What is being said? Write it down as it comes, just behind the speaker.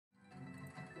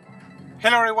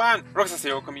Hello everyone, Roxas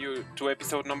here, welcome you to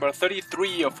episode number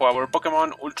 33 of our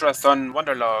Pokemon Ultra Sun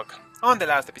Wonderlocke. On the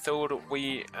last episode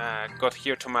we got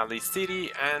here to Mali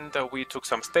City and we took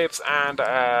some steps and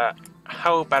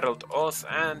How battled us,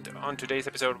 and on today's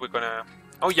episode we're gonna...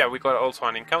 Oh yeah, we got also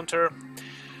an encounter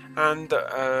and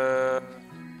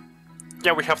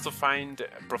yeah, we have to find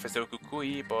Professor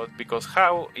Kukui, but because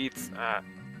How it's a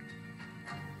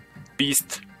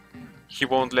beast, he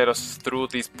won't let us through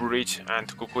this bridge, and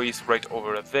Kukui is right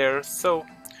over there, so...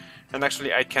 And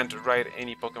actually I can't ride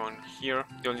any Pokemon here.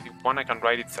 The only one I can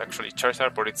ride is actually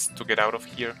Charizard, but it's to get out of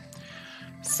here.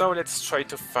 So let's try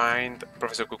to find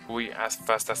Professor Kukui as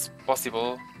fast as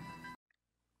possible.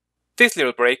 This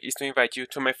little break is to invite you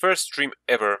to my first stream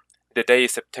ever. The day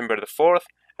is September the 4th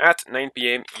at 9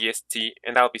 PM EST,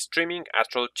 and I'll be streaming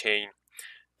Astral Chain.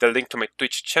 The link to my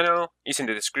Twitch channel is in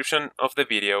the description of the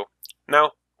video.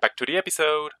 Now, back to the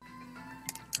episode.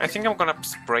 I think I'm gonna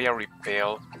spray a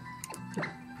repel.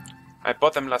 I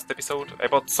bought them last episode. I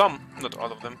bought some, not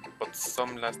all of them, but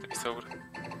some last episode.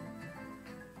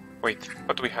 Wait,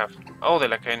 what do we have? Oh, they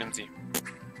like NMZ.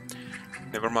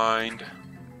 Never mind.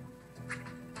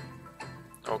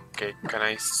 Okay, can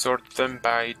I sort them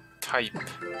by type?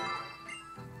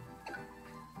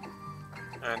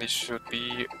 And it should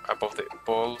be above the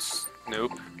balls.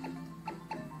 Nope.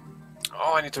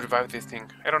 Oh, I need to revive this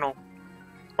thing. I don't know.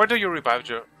 Where do you revive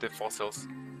the fossils?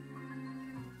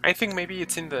 I think maybe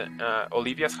it's in the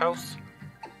Olivia's house.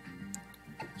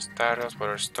 Stardust,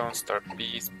 Waterstone, Star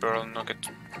Piece, Pearl Nugget.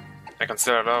 I can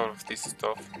sell a lot of this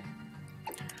stuff.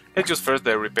 Let's use first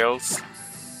the repels.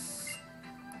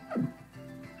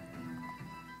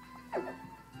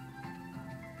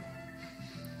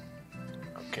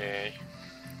 Okay.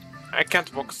 I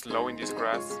can't walk slow in this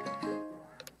grass.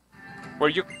 Were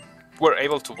you were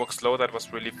able to walk slow? That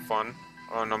was really fun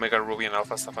on Omega Ruby and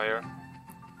Alpha Sapphire.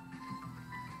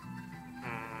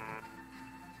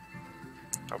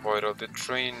 Avoid all the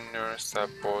trainers,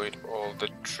 avoid all the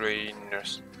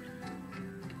trainers.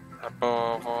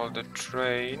 Above all the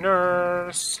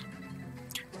trainers.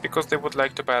 Because they would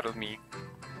like to battle me.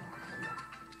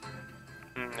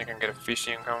 I can get a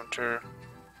fishy encounter.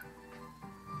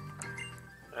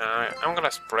 I'm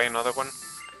gonna spray another one.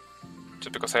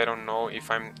 Just because I don't know if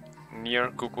I'm near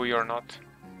Kukui or not.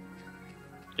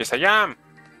 Yes, I am!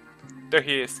 There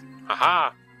he is.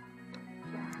 Haha!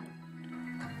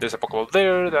 There's a Pokeball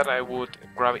there that I would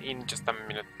grab in just a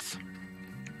minute.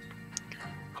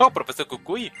 Oh, Professor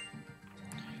Kukui!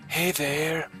 Hey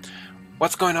there!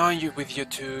 What's going on with you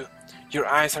two? Your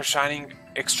eyes are shining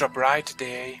extra bright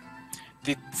today.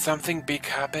 Did something big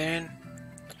happen?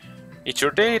 It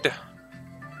sure did!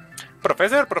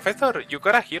 Professor, you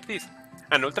gotta hear this.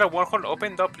 An ultra wormhole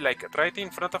opened up like right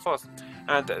in front of us,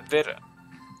 and there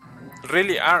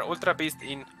really are ultra beasts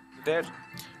in there,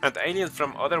 and aliens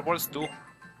from other worlds too.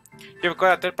 You've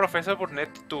gotta tell Professor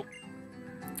Burnett too.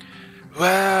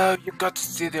 Well, you got to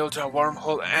see the ultra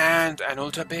wormhole and an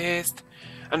ultra beast,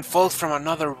 and falls from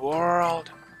another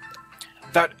world.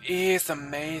 That is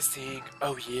amazing.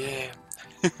 Oh yeah.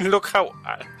 Look how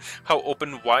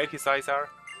open wide his eyes are.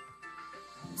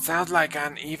 Sounds like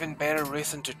an even better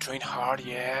reason to train hard,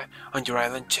 yeah, on your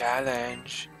island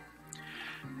challenge.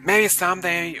 Maybe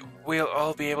someday we'll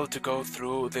all be able to go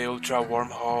through the ultra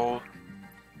wormhole.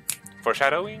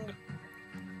 Foreshadowing?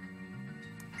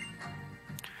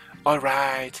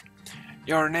 Alright,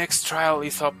 your next trial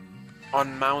is up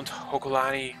on Mount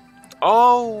Hokulani.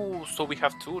 Oh, so we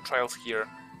have two trials here.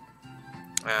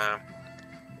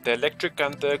 The electric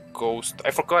and the ghost.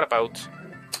 I forgot about...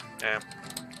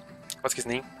 what's his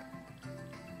name?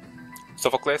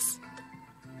 Sophocles.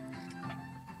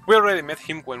 We already met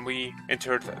him when we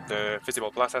entered the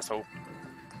Festival Plaza, so...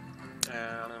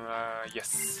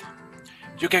 yes.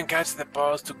 You can catch the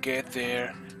bus to get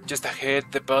there. Just ahead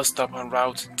the bus stop on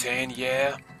Route 10,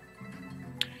 yeah?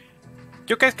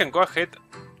 You guys can go ahead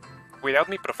without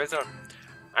me, Professor.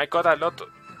 I got a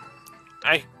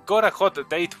hot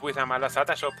date with a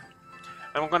Malasada shop.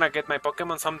 I'm gonna get my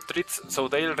Pokemon some treats so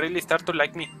they'll really start to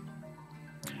like me.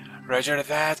 Roger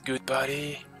that, good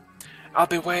buddy. I'll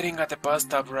be waiting at the bus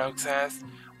stop, Roxas,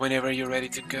 whenever you're ready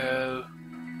to go.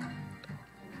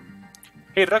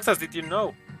 Hey Roxas, did you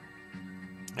know?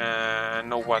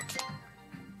 Know what?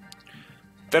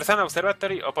 There's an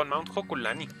observatory up on Mount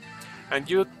Hokulani, and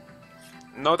you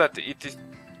know that it is...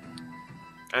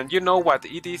 And you know what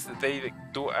it is they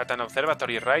do at an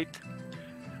observatory, right?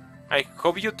 I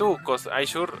hope you do, cause I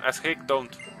sure as heck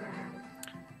don't.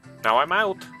 Now I'm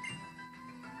out.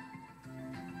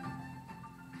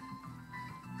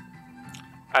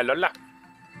 Alola.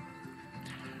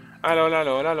 Alola,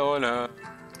 alola, alola.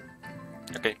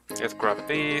 Okay, let's grab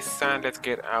this and let's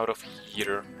get out of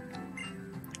here.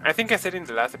 I think I said in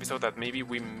the last episode that maybe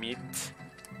we meet...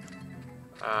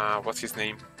 what's his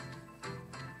name?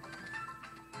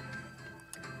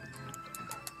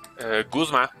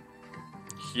 Guzma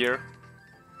here.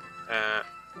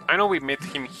 I know we met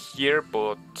him here,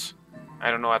 but I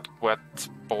don't know at what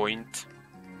point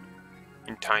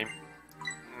in time.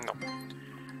 No.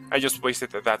 I just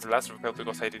wasted that last repel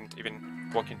because I didn't even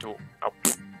walk into... Oh,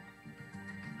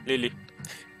 Lillie.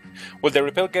 Will the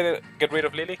repel get rid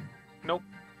of Lillie? No.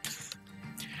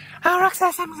 Oh,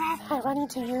 Roxas, I'm glad I ran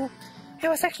into you. I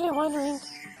was actually wondering...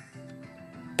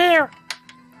 Beer!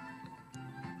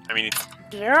 I mean, it's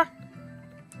Beer?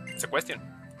 a question.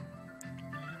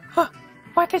 Oh,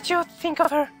 what did you think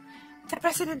of her? The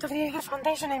president of the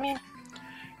foundation, I mean.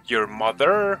 Your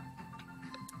mother?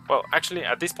 Well, actually,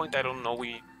 at this point, I don't know.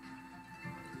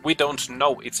 We don't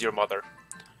know it's your mother.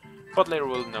 But later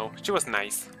we'll know. She was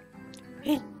nice.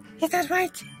 Is that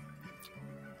right?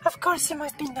 Of course she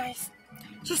must be nice.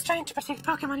 She's trying to protect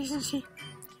Pokemon, isn't she?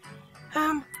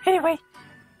 Anyway,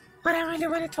 what I really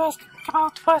wanted to ask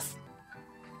about was...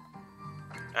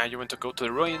 You want to go to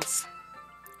the ruins?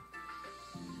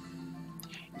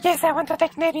 Yes, I want to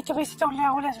take Navy to visit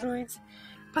Ula Ula's ruins,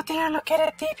 but they are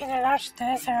located deep in a large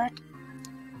desert.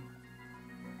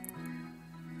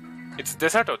 It's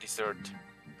desert or desert?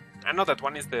 I know that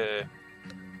one is the...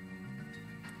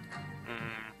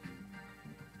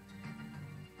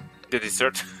 the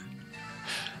desert.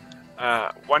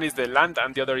 One is the land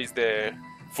and the other is the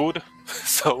food,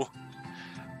 so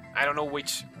I don't know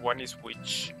which one is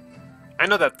which. I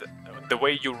know that the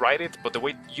way you write it, but the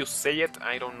way you say it,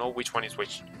 I don't know which one is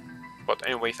which. But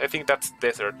anyways, I think that's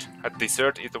desert. A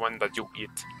dessert is the one that you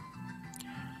eat.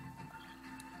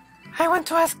 I want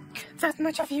to ask that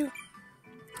much of you.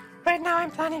 Right now I'm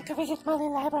planning to visit my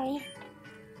library.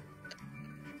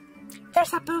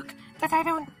 There's a book that I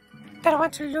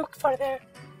want to look for there.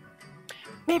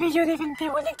 Maybe you'd even be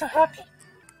willing to help me.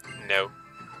 No.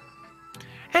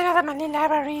 I know that my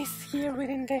library is here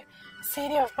within the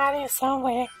city of Mario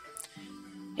somewhere.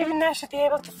 Even I should be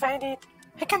able to find it.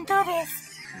 I can do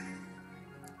this.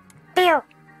 Beer.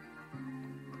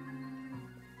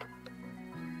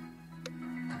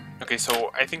 Okay,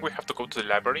 so I think we have to go to the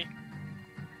library.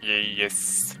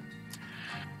 Yes.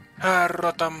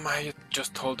 Rotom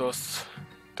just told us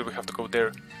that we have to go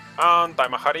there. And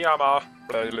I'm a Hariyama.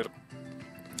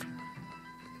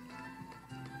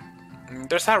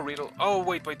 There's a riddle. Oh,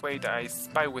 wait. I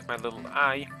spy with my little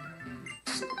eye.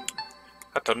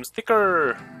 A totem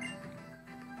sticker.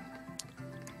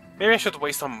 Maybe I should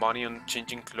waste some money on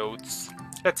changing clothes.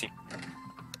 Let's see.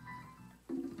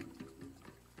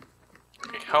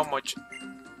 Okay, how much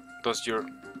does your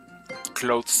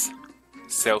clothes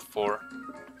sell for?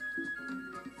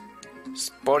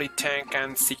 Spotty Tank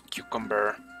and Sea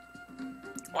Cucumber.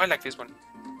 Oh, I like this one.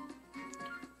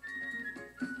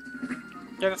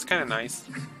 Yeah, that's kind of nice.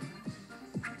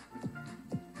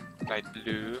 Light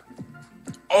blue.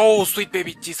 Oh, sweet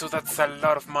baby Jesus, that's a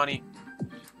lot of money.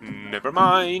 Never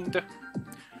mind.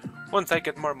 Once I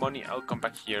get more money, I'll come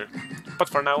back here. But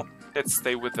for now, let's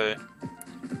stay with the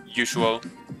usual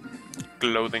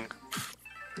clothing.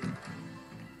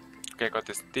 Okay, I got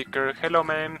the sticker. Hello,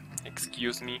 man.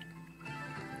 Excuse me.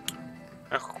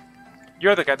 Oh,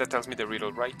 you're the guy that tells me the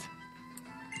riddle, right?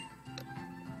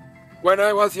 When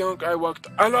I was young, I walked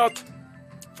a lot.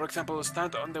 For example,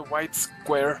 stand on the white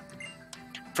square.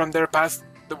 From there past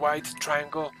the white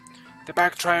triangle, the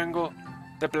black triangle,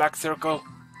 the black circle,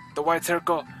 the white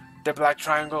circle, the black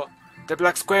triangle, the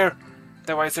black square,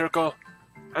 the white circle,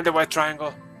 and the white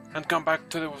triangle, and come back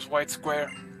to the white square.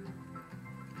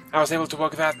 I was able to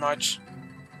walk that much.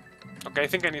 Okay, I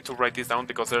think I need to write this down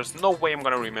because there's no way I'm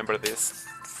gonna remember this.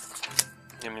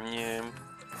 Yum, yum, yum.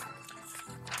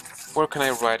 Where can I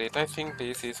write it? I think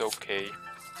this is okay.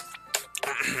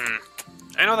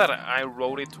 I know that I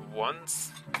wrote it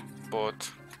once, but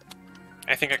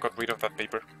I think I got rid of that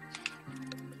paper.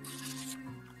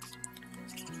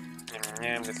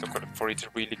 Let's look for it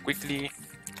really quickly.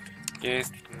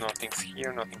 Yes, nothing's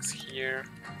here, nothing's here.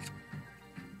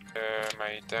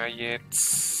 My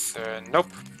diets...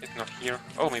 nope, it's not here.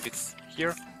 Oh, maybe it's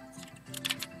here.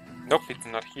 Nope, it's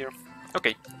not here.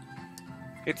 Okay,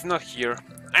 it's not here.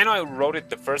 I know I wrote it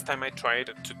the first time I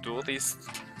tried to do this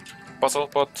puzzle,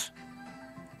 but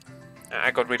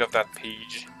I got rid of that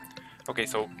page. Okay,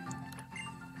 so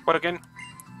what again?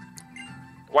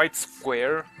 White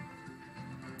square.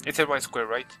 It said white square,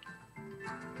 right?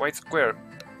 White square.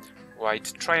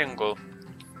 White triangle.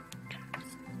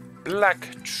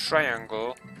 Black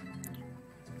triangle.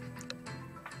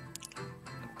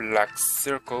 Black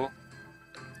circle.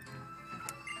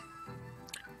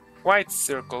 white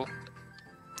circle,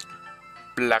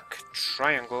 black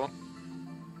triangle,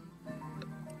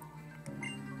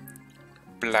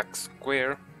 black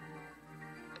square,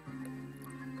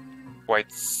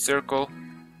 white circle,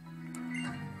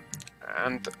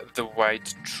 and the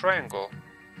white triangle.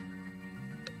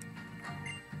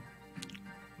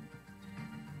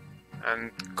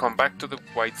 And come back to the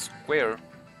white square.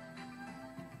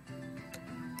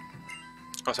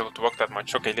 I was able to walk that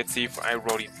much. Okay, let's see if I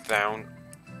wrote it down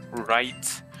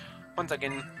right. Once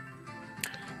again,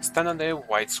 stand on the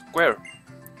white square.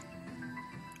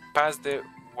 Pass the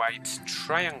white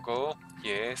triangle,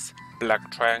 yes.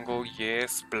 Black triangle,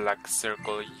 yes. Black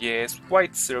circle, yes.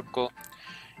 White circle,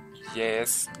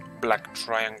 yes. Black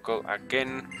triangle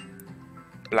again.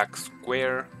 Black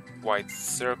square, white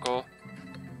circle,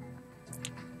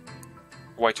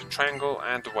 white triangle,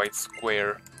 and white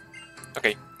square.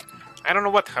 Okay, I don't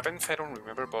know what happens, I don't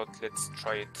remember, but let's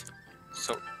try it.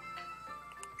 So,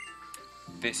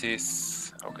 this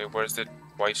is... okay, where's the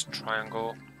white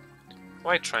triangle?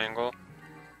 White triangle.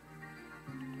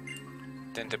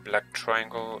 Then the black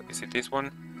triangle, is it this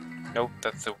one? Nope,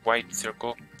 that's the white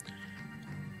circle.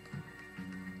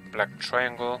 Black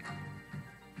triangle.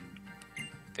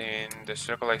 Then the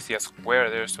circle, I see a square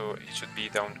there, so it should be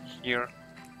down here.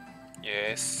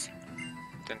 Yes.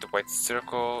 Then the white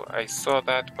circle, I saw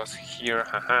that was here,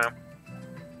 haha.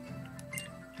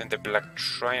 Then the black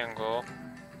triangle.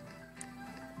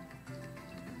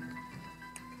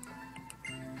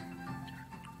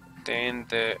 Then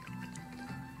the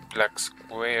black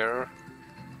square.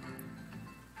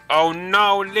 Oh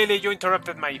no, Lillie, you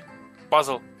interrupted my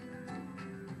puzzle.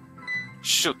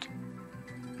 Shoot.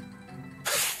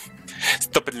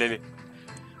 Stop it, Lillie.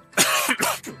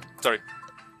 Sorry.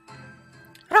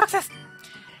 Roxas,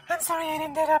 I'm sorry I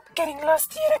ended up getting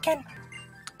lost here again.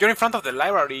 You're in front of the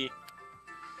library.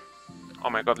 Oh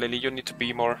my god, Lillie, you need to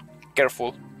be more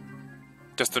careful.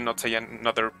 Just to not say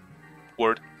another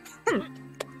word.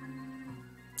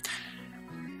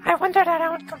 I wandered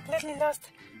around completely lost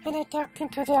and I ducked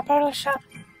into the apparel shop.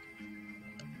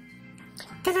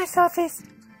 Then I saw this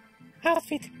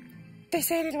outfit. They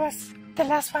said it was the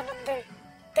last one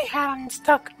they had in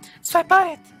stock, so I bought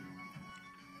it.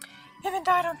 Even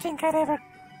though I don't think I'd ever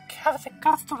have the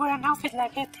guts to wear an outfit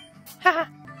like it. Haha.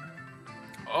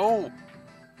 Oh,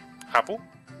 Hapu?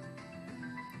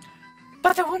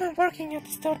 But the woman working at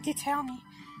the store did tell me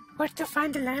where to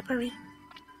find the library.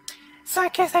 So I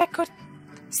guess I could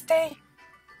stay.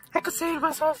 I could say it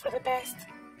was all for the best.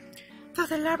 Though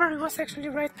the library was actually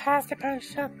right past the apparel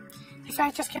shop if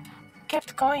I just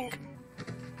kept going.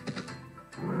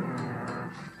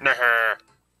 Nah.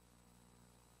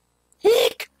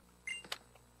 Eek!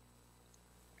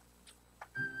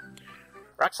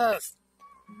 Roxas,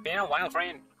 been a while,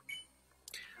 friend.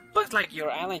 Looks like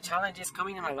your island challenge is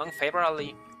coming along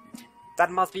favorably. That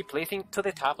must be pleasing to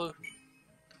the Tapu.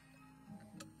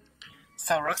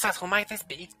 So, Roxas, who might this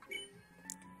be?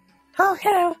 Oh,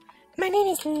 hello. My name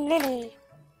is Lillie.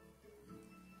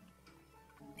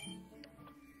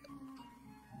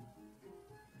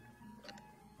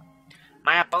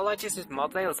 My apologies if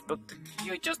Modale spoke to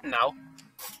you just now.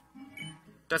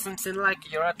 Doesn't seem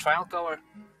like you're a trial goer.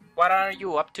 What are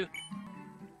you up to?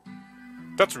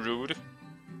 That's rude.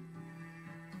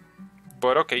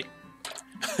 But okay.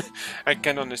 I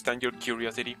can understand your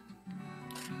curiosity.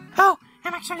 Oh,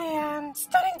 I'm actually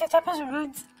studying the Tapu's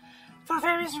runes for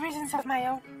various reasons of my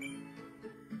own.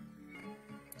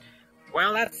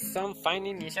 Well, that's some fine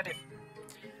initiative.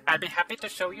 I'll be happy to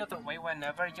show you the way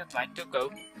whenever you'd like to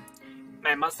go.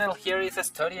 My muscle here is as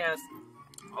sturdy as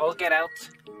all get out.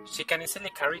 She can easily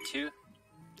carry two.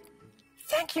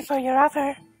 Thank you for your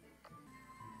offer.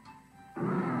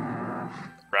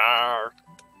 Rawr.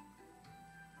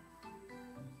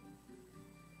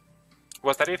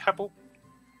 Was that it, Hapu?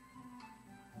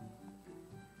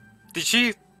 Did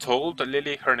she told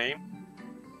Lillie her name?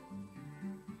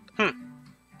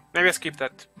 Maybe I skip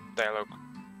that dialogue.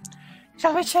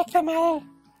 Shall we check the money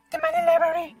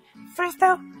library first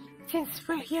though, since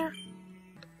we're here?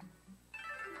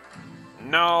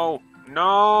 No,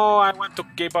 I want to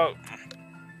keep up.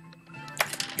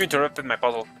 You interrupted my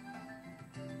puzzle.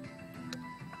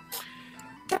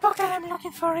 The book that I'm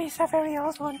looking for is a very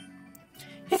old one.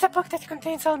 It's a book that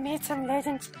contains all myths and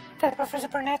legends that Professor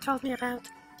Burnett told me about.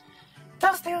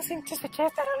 Those tales seem to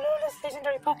suggest that Alola's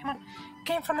legendary Pokémon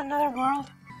came from another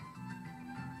world.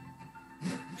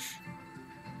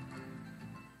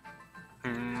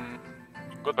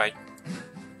 Goodbye.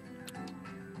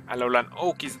 Alolan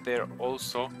Oak is there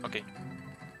also. Okay.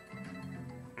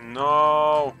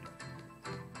 No.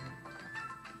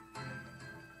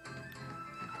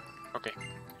 Okay.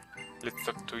 Let's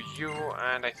talk to you,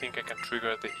 and I think I can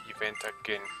trigger the event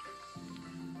again.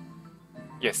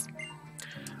 Yes.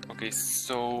 Okay,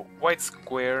 so white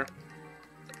square,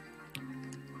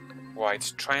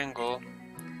 white triangle,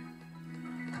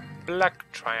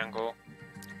 black triangle,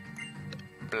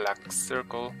 black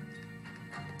circle,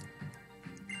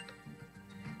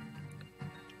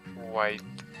 white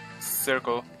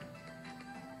circle,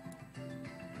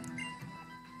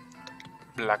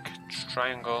 black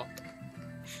triangle,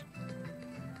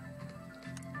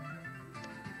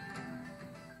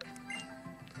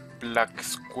 black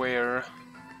square,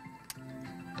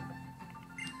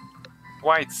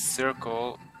 white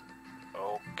circle.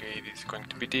 Okay, this is going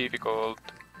to be difficult.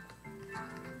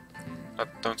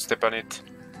 Don't step on it.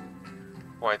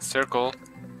 White circle,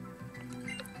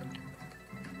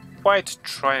 white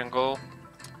triangle,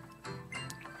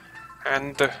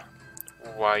 and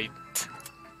white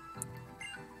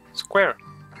square.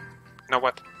 Now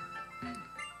what?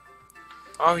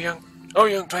 Oh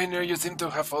young trainer, you seem to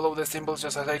have followed the symbols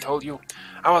just as I told you.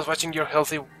 I was watching your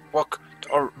healthy walk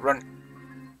or run.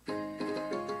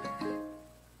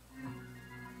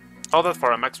 All that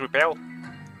for a max repel?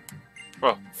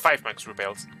 Well, 5 max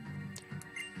repels.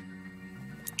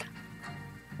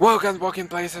 Walk and walk in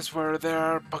places where there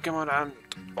are Pokemon and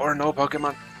or no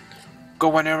Pokemon. Go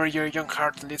whenever your young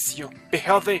heart leads you. Be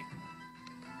healthy!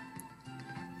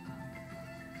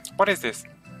 What is this?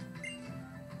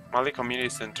 Mali Community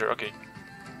Center, okay.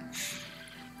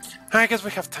 I guess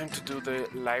we have time to do the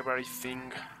library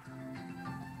thing.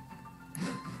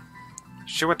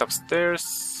 She went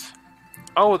upstairs.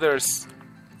 Oh, there's...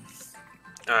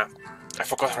 I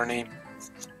forgot her name.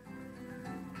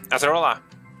 Acerola.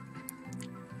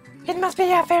 It must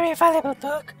be a very valuable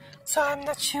book, so I'm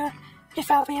not sure if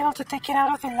I'll be able to take it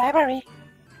out of the library.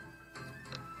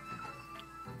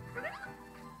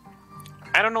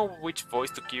 I don't know which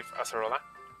voice to give Acerola.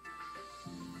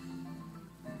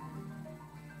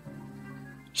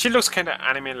 She looks kinda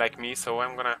anime like me, so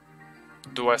I'm gonna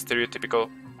do a stereotypical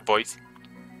voice.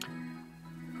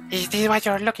 Is this what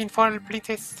you're looking for,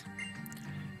 princess?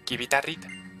 Give it a read.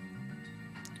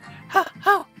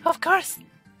 Oh, of course.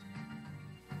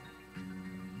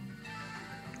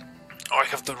 Oh, I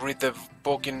have to read the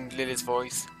book in Lillie's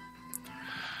voice.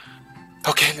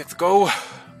 Okay, let's go.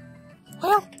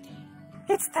 Well,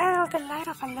 it's titled The Light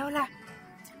of Alola.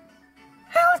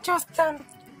 I'll just,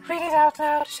 read it out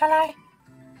loud, shall I?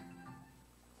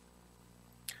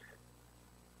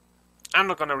 I'm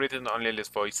not gonna read it on Lillie's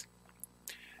voice.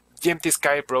 The empty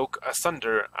sky broke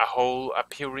asunder, a hole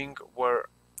appearing where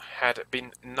had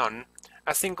been none.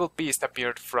 A single beast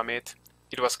appeared from it.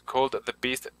 It was called the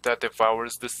beast that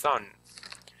devours the sun.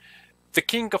 The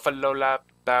king of Alola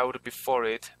bowed before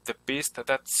it, the beast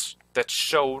that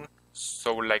shone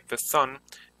so like the sun.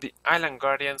 The island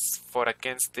guardians fought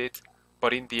against it,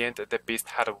 but in the end the beast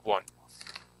had won.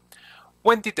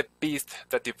 When did the beast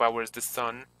that devours the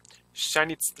sun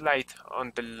shine its light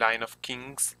on the line of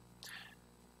kings?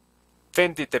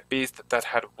 Then did the beast that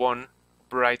had won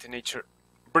bring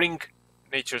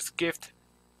nature's gift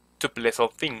to bless all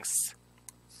things.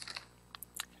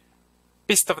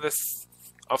 Beast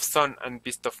of sun and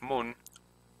beast of moon,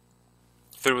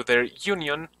 through their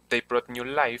union they brought new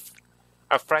life,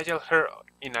 a fragile heart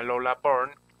in Alola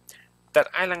born, that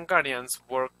island guardians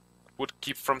would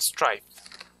keep from strife.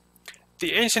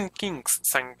 The ancient kings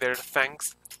sang their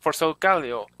thanks for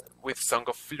Solgaleo with song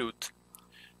of flute.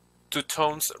 2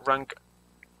 tones rang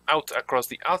out across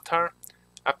the altar,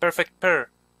 a perfect pair,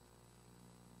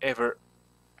 ever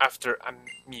after a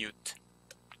mute.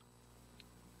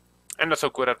 I'm not so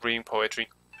good at reading poetry.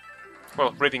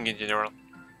 Well, reading in general.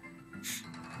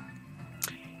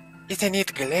 Isn't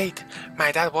it great?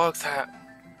 My dad's books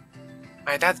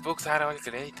are all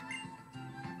great.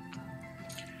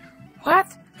 What?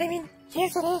 I mean,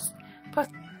 yes it is, but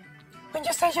when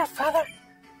you say your father,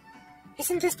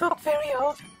 isn't this book very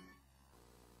old?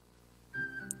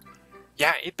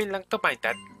 Yeah, it belonged to my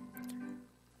dad.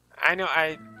 I know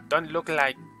I don't look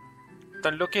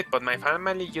it, but my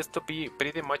family used to be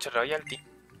pretty much royalty.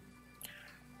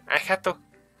 I had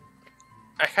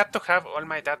to have all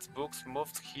my dad's books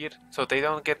moved here so they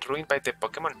don't get ruined by the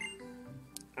Pokemon.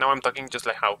 Now I'm talking just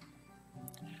like how.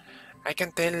 I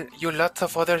can tell you lots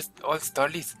of other old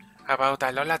stories about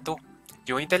Alola too.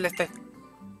 You interested?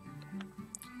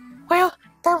 Well,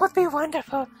 that would be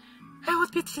wonderful. I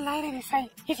would be delighted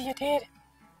if you did.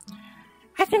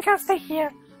 I think I'll stay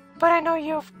here, but I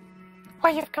know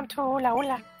why you've come to Ula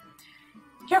Ula.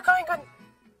 You're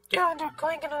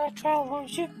undergoing another trial,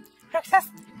 won't you? Roxas,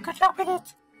 good luck with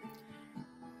it.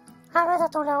 I read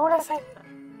that Ula Ula's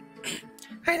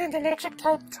Island electric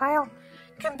type trial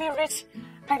can be reached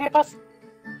by the bus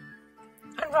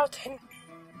on Route 10.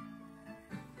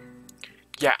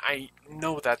 Yeah, I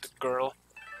know that, girl.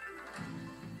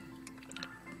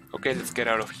 Okay, let's get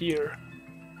out of here.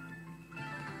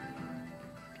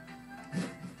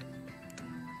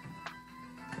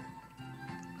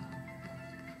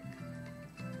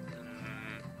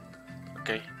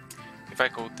 Okay, if I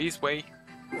go this way...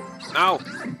 No!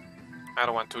 I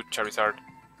don't want to Charizard.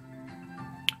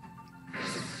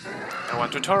 I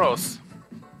want to Tauros.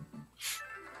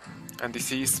 And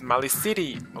this is Malice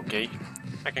City. Okay,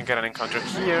 I can get an encounter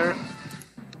here.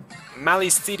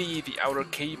 Malice City, the outer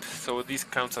cape, so this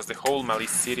counts as the whole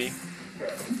Malice City.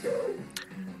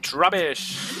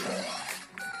 Trubbish!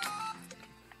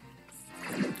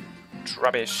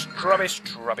 Trubbish, Trubbish,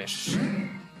 Trubbish.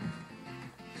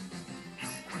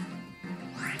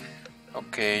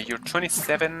 Okay, you're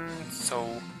 27,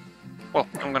 so... Well,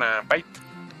 I'm gonna bite.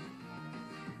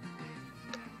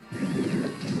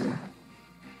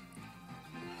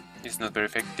 It's not very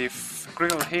effective.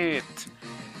 Critical hit!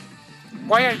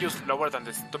 Why are you slower than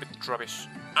the stupid rubbish?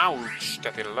 Ouch,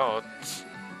 that did a lot.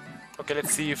 Okay,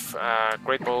 let's see if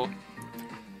Great Ball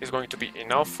is going to be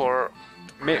enough for...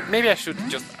 Maybe I should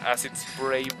just Acid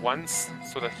Spray once,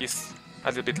 so that he's a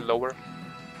little bit lower.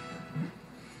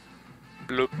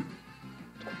 Bloop.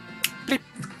 Bleep.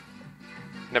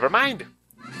 Never mind!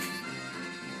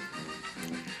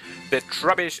 The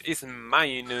rubbish is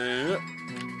mine!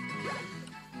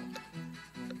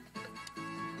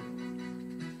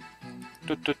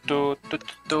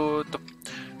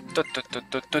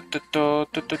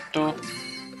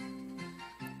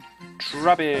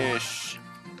 Rubbish.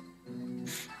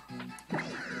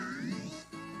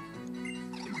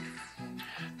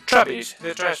 Trubbish,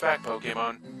 the trash bag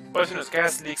Pokemon. Poisonous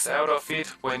gas leaks out of it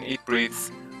when it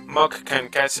breathes. Mug can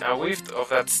catch a whiff of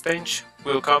that stench,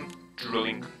 will come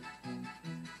drooling.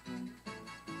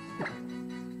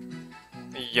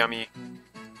 Yummy.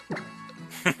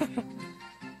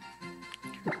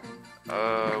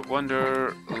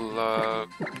 Wonderlocke,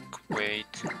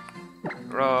 wait,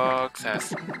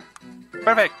 Roxas.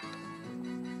 Perfect!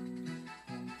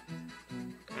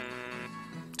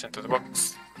 Send to the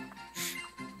box.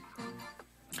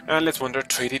 And let's Wonder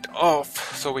Trade it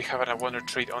off. So we have a Wonder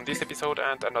Trade on this episode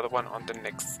and another one on the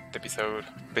next episode.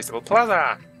 Festival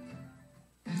Plaza!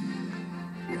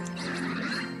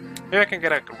 Maybe I can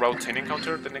get a Route 10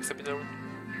 encounter the next episode.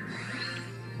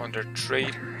 Wonder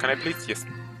Trade. Can I please? Yes.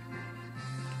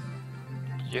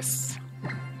 Yes.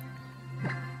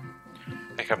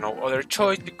 I have no other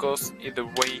choice because either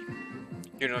way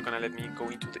you're not gonna let me go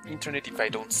into the internet if I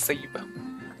don't save.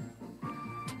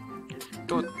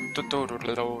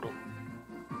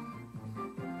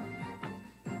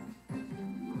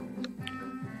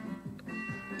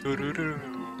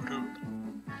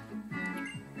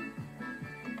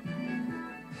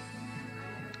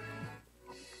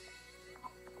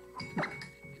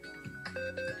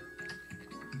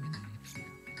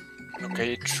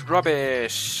 Okay,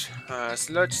 Trubbish!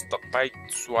 Sludge, Stop Bite,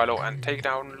 Swallow, and take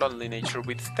down Lonely Nature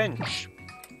with Stench.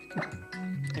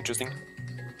 Interesting.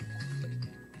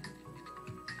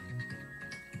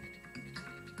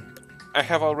 I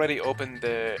have already opened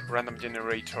the random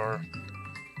generator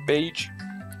page,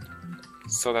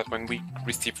 so that when we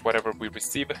receive whatever we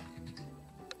receive,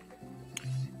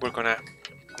 we're gonna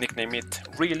nickname it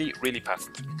really, really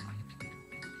fast.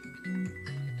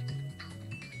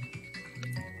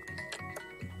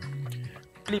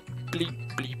 Bleep, bleep,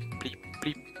 bleep, bleep,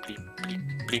 bleep, bleep, bleep,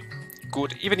 bleep.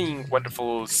 Good evening,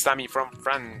 wonderful Sammy from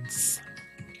France.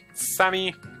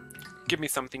 Sammy, give me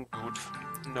something good.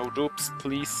 No dupes,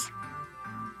 please.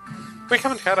 We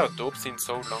haven't had a dupe in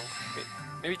so long.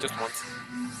 Maybe just once.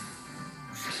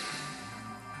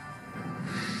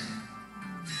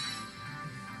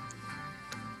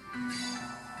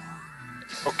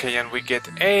 Okay, and we get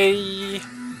a...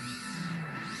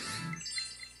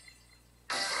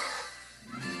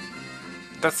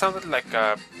 That sounded like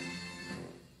a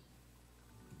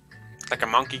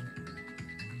monkey.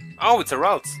 Oh, it's a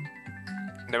Ralts.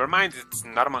 Never mind, it's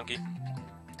not a monkey.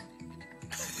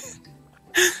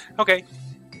 Okay.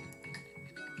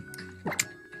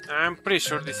 I'm pretty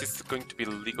sure this is going to be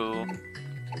legal.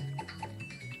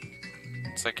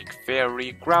 Psychic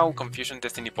Fairy, Growl, Confusion,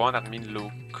 Destiny Bond, Admin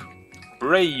Luke.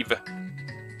 Brave!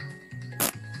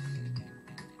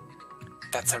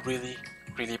 That's a really,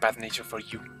 really bad nature for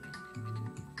you.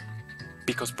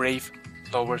 Because Brave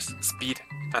lowers speed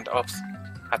and ups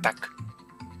attack.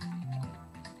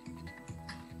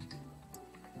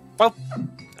 Well,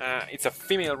 it's a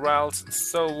female Ralts,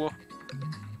 so...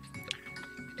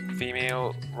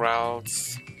 Female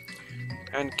Ralts.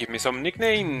 And give me some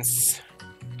nicknames.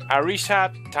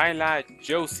 Arisha, Tyla,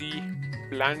 Josie,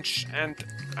 Blanche, and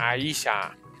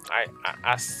Aisha.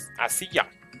 Asiya.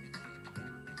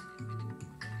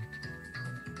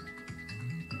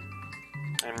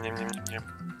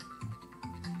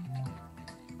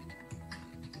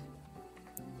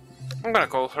 I'm gonna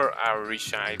call her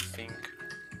Arisha, I think.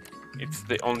 It's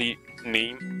the only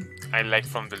name I like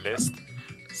from the list.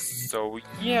 So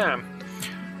yeah.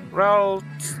 Roles.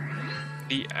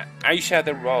 The Aisha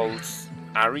the roles.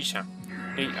 Arisha.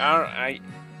 A-R-I-S-H-A.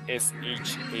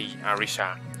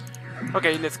 Arisha.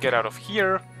 Okay, let's get out of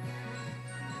here.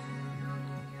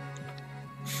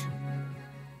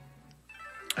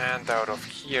 And out of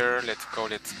here, let's go.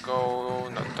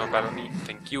 No, don't battle me,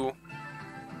 thank you.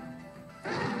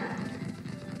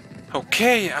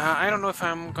 Okay, I don't know if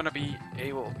I'm gonna be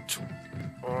able to...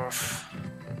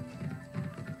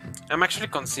 I'm actually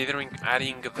considering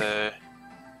adding the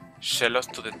Shellos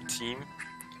to the team,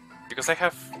 because I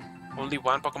have only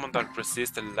one Pokemon that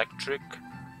resists electric.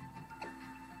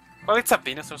 Well, it's a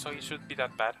Venusaur, so it shouldn't be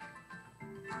that bad.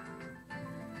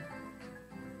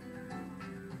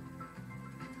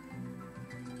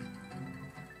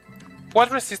 What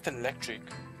resists electric?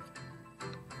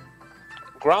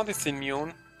 Ground is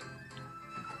immune.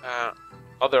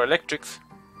 Other electrics.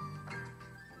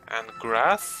 And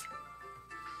grass?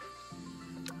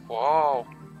 Wow.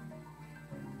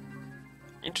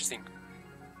 Interesting.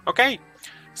 Okay.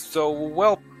 So,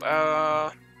 well,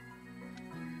 no,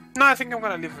 I think I'm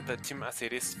gonna leave the team as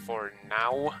it is for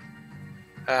now.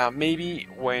 Maybe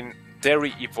when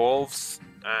Derry evolves,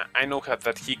 I know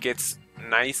that he gets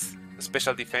nice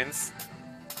special defense,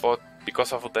 but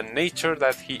because of the nature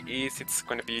that he is, it's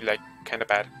gonna be like kinda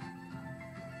bad.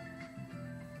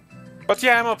 But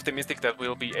yeah, I'm optimistic that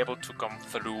we'll be able to come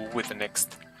through with the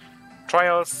next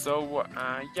trials, so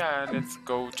yeah, let's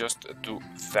go just do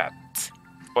that.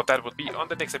 But that would be on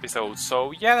the next episode,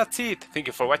 so yeah, that's it. Thank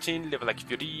you for watching, leave a like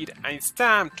if you did, and it's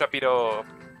time to wrap it up.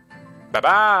 Bye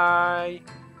bye!